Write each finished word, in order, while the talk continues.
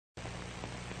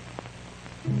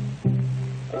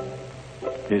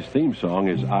His theme song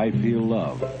is I Feel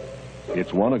Love.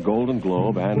 It's won a Golden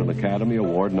Globe and an Academy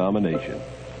Award nomination.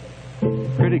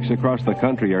 Critics across the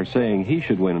country are saying he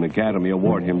should win an Academy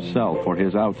Award himself for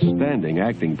his outstanding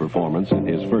acting performance in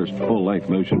his first full-length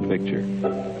motion picture.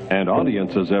 And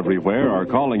audiences everywhere are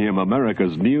calling him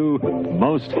America's new,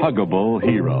 most huggable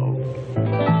hero.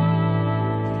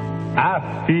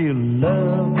 I feel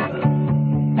love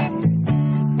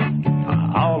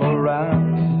all around.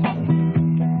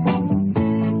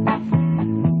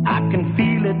 I can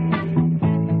feel it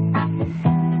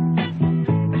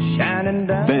shining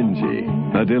down.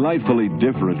 Benji, a delightfully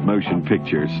different motion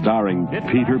picture starring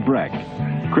Peter Breck,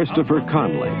 Christopher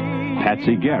Conley,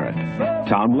 Patsy Garrett,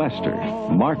 Tom Lester,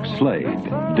 Mark Slade,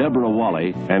 Deborah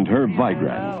Walley, and Herb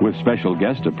Vigran, with special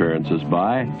guest appearances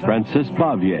by Francis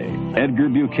Bavier, Edgar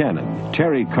Buchanan,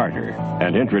 Terry Carter,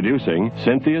 and introducing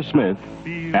Cynthia Smith,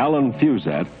 Alan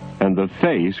Fusette, and the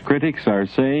face critics are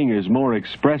saying is more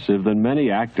expressive than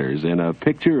many actors in a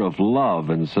picture of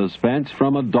love and suspense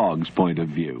from a dog's point of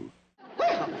view.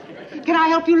 Can I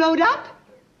help you load up?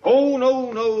 Oh,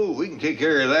 no. We can take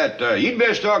care of that. You'd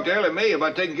best talk to Ellie Mae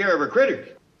about taking care of her critters.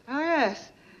 Oh, yes.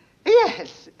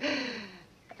 Yes.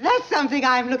 That's something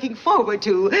I'm looking forward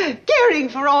to, caring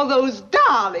for all those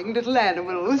darling little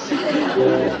animals.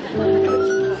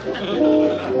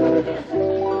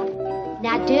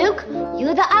 Now, Duke,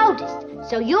 you're the oldest,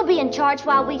 so you'll be in charge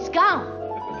while we's gone.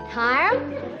 And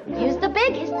Hiram, you's the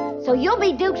biggest, so you'll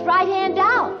be Duke's right-hand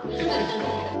dog.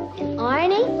 And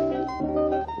Arnie,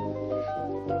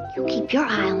 you keep your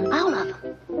eye on all of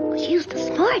them, because you's the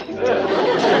smartest.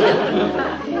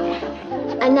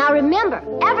 And now remember,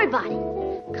 everybody,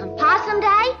 come Possum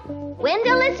Day,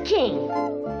 Wendell is king.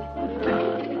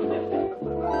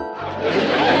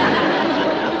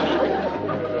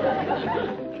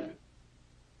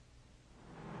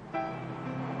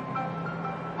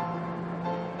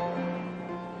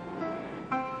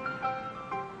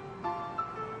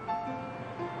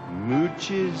 Mooch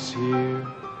is here.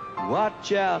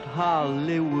 Watch out,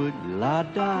 Hollywood,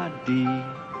 la-da-dee.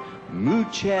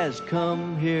 Mooch has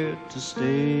come here to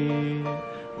stay.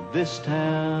 This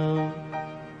town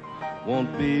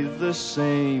won't be the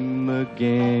same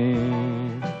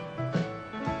again.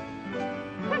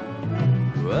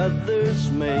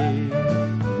 Others may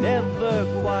never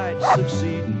quite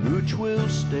succeed. Mooch will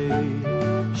stay.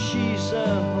 She's a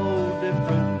whole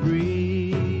different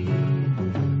breed.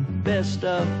 Best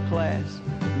of class,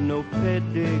 no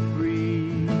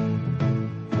pedigree.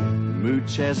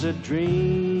 Mooch has a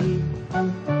dream,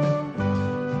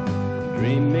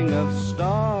 dreaming of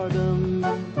stardom,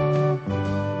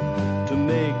 to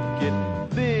make it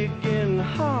big in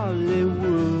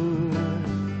Hollywood.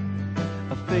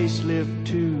 A facelift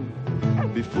too,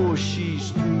 before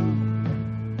she's through.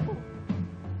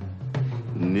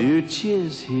 Mooch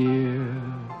is here.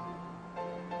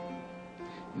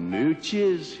 Mooch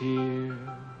is here.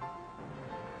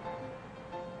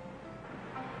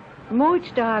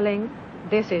 Mooch, darling,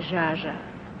 this is Jaja.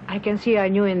 I can see you're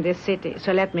new in this city,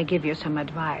 so let me give you some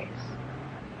advice.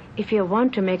 If you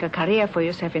want to make a career for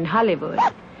yourself in Hollywood,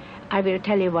 I will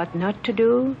tell you what not to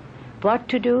do, what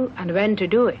to do, and when to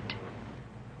do it.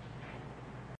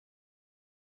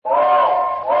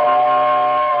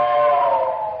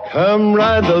 Come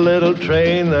ride the little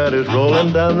train that is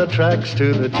rolling down the tracks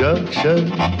to the junction.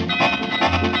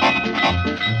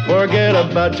 Forget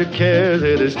about your cares,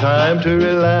 it is time to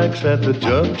relax at the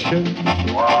junction.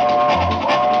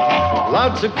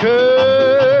 Lots of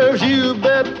curves, you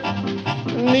bet,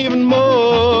 and even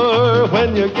more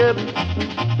when you get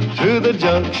to the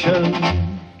junction.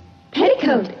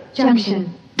 Petticoat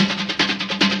Junction.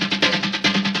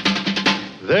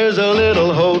 There's a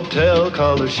little hotel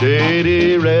called the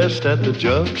Shady Rest at the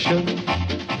junction.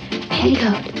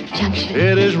 Petticoat Junction.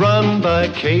 It is run by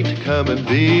Kate. Come and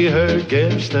be her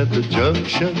guest at the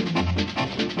junction.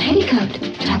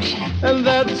 Petticoat Junction. And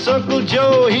that's Uncle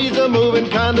Joe. He's a moving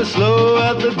kind of slow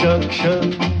at the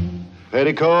junction.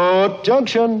 Petticoat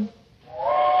Junction.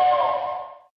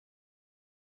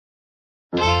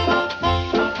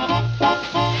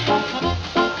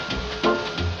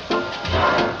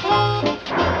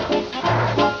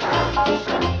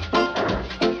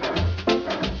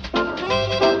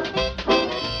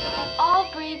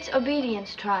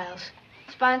 Obedience trials,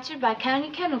 sponsored by County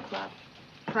Kennel Club.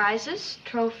 Prizes,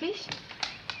 trophies,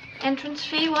 entrance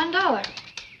fee $1.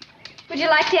 Would you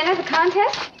like to enter the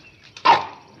contest?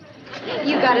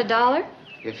 You got $1?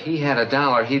 If he had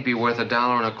 $1, he'd be worth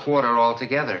 $1.25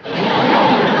 altogether.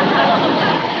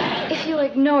 If you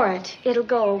ignore it, it'll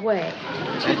go away.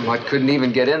 Ted Mutt couldn't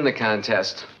even get in the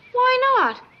contest. Why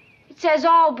not? It's says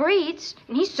all breeds,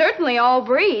 and he's certainly all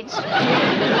breeds.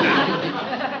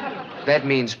 That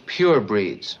means pure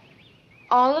breeds.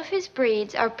 All of his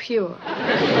breeds are pure.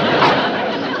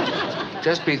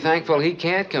 Just be thankful he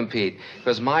can't compete,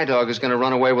 because my dog is going to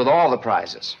run away with all the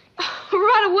prizes.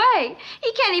 Run away?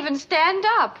 He can't even stand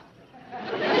up.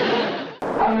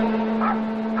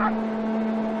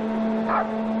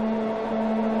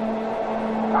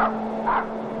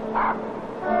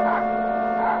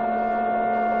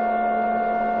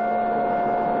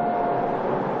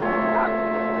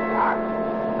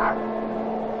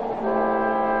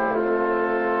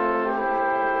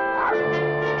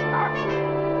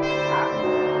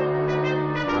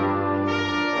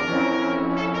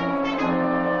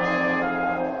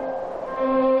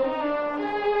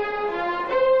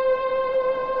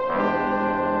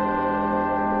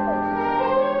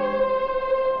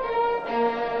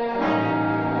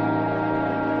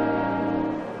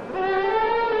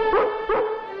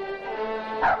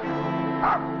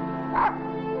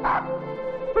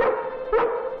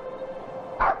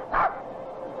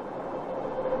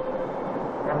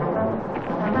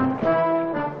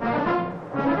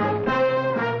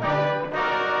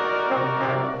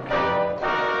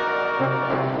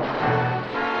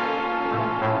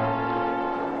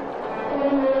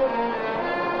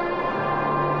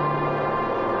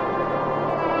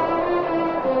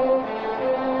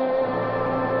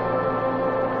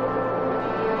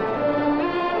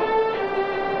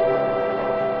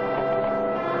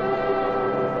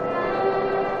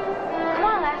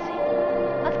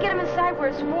 Where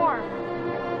it's warm.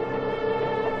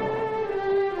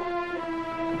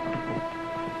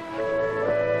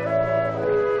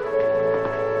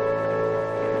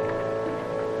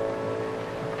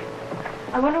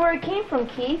 I wonder where it came from,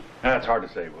 Keith. It's hard to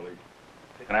say, Willie.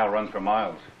 The canal runs for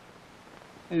miles.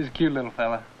 He's a cute little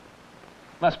fella.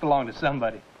 Must belong to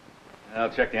somebody.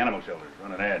 I'll check the animal shelter.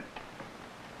 Run an ad.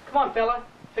 Come on, fella.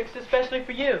 Fixed especially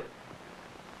for you.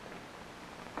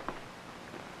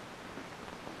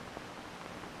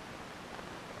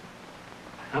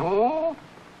 Oh.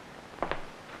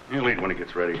 He'll eat when he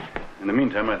gets ready. In the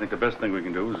meantime, I think the best thing we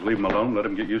can do is leave him alone, let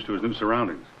him get used to his new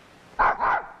surroundings.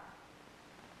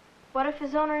 What if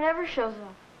his owner never shows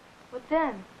up? What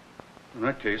then? In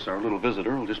that case, our little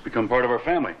visitor will just become part of our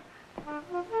family.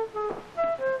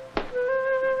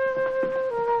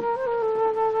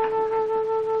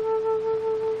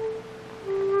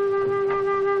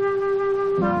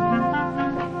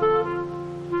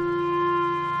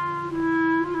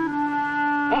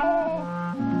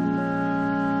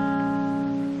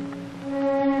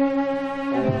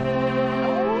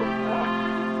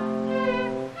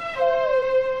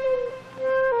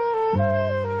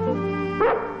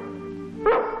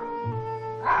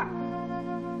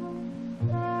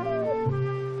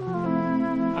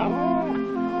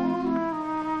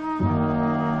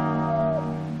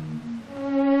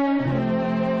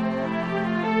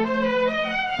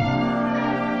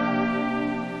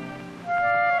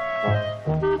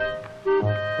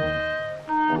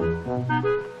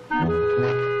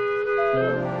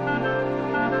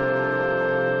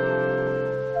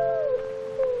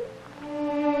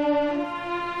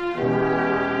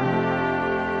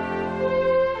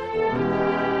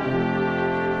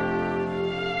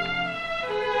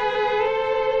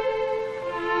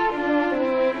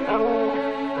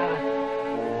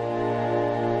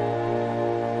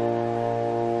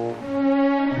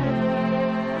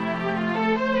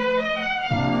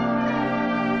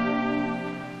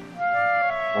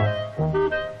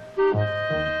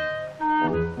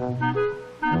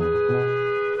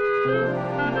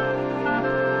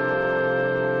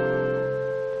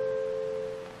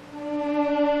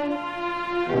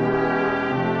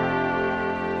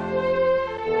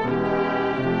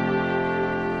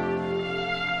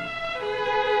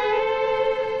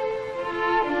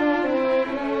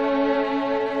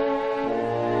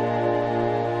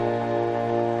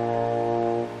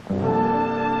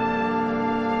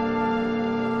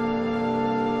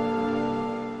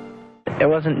 It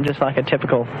wasn't just like a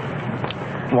typical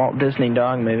Walt Disney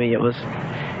dog movie. It was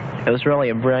really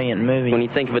a brilliant movie. When you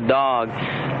think of a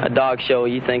dog show,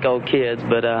 you think old kids,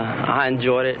 but I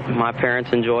enjoyed it. My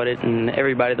parents enjoyed it, and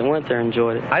everybody that went there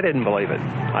enjoyed it. I didn't believe it.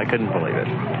 I couldn't believe it.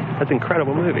 That's an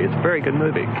incredible movie. It's a very good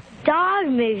movie. Dog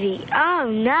movie? Oh,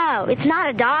 no. It's not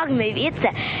a dog movie.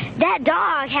 That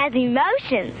dog has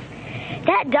emotions.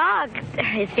 That dog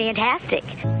is fantastic.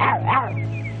 Ow,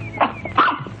 ow.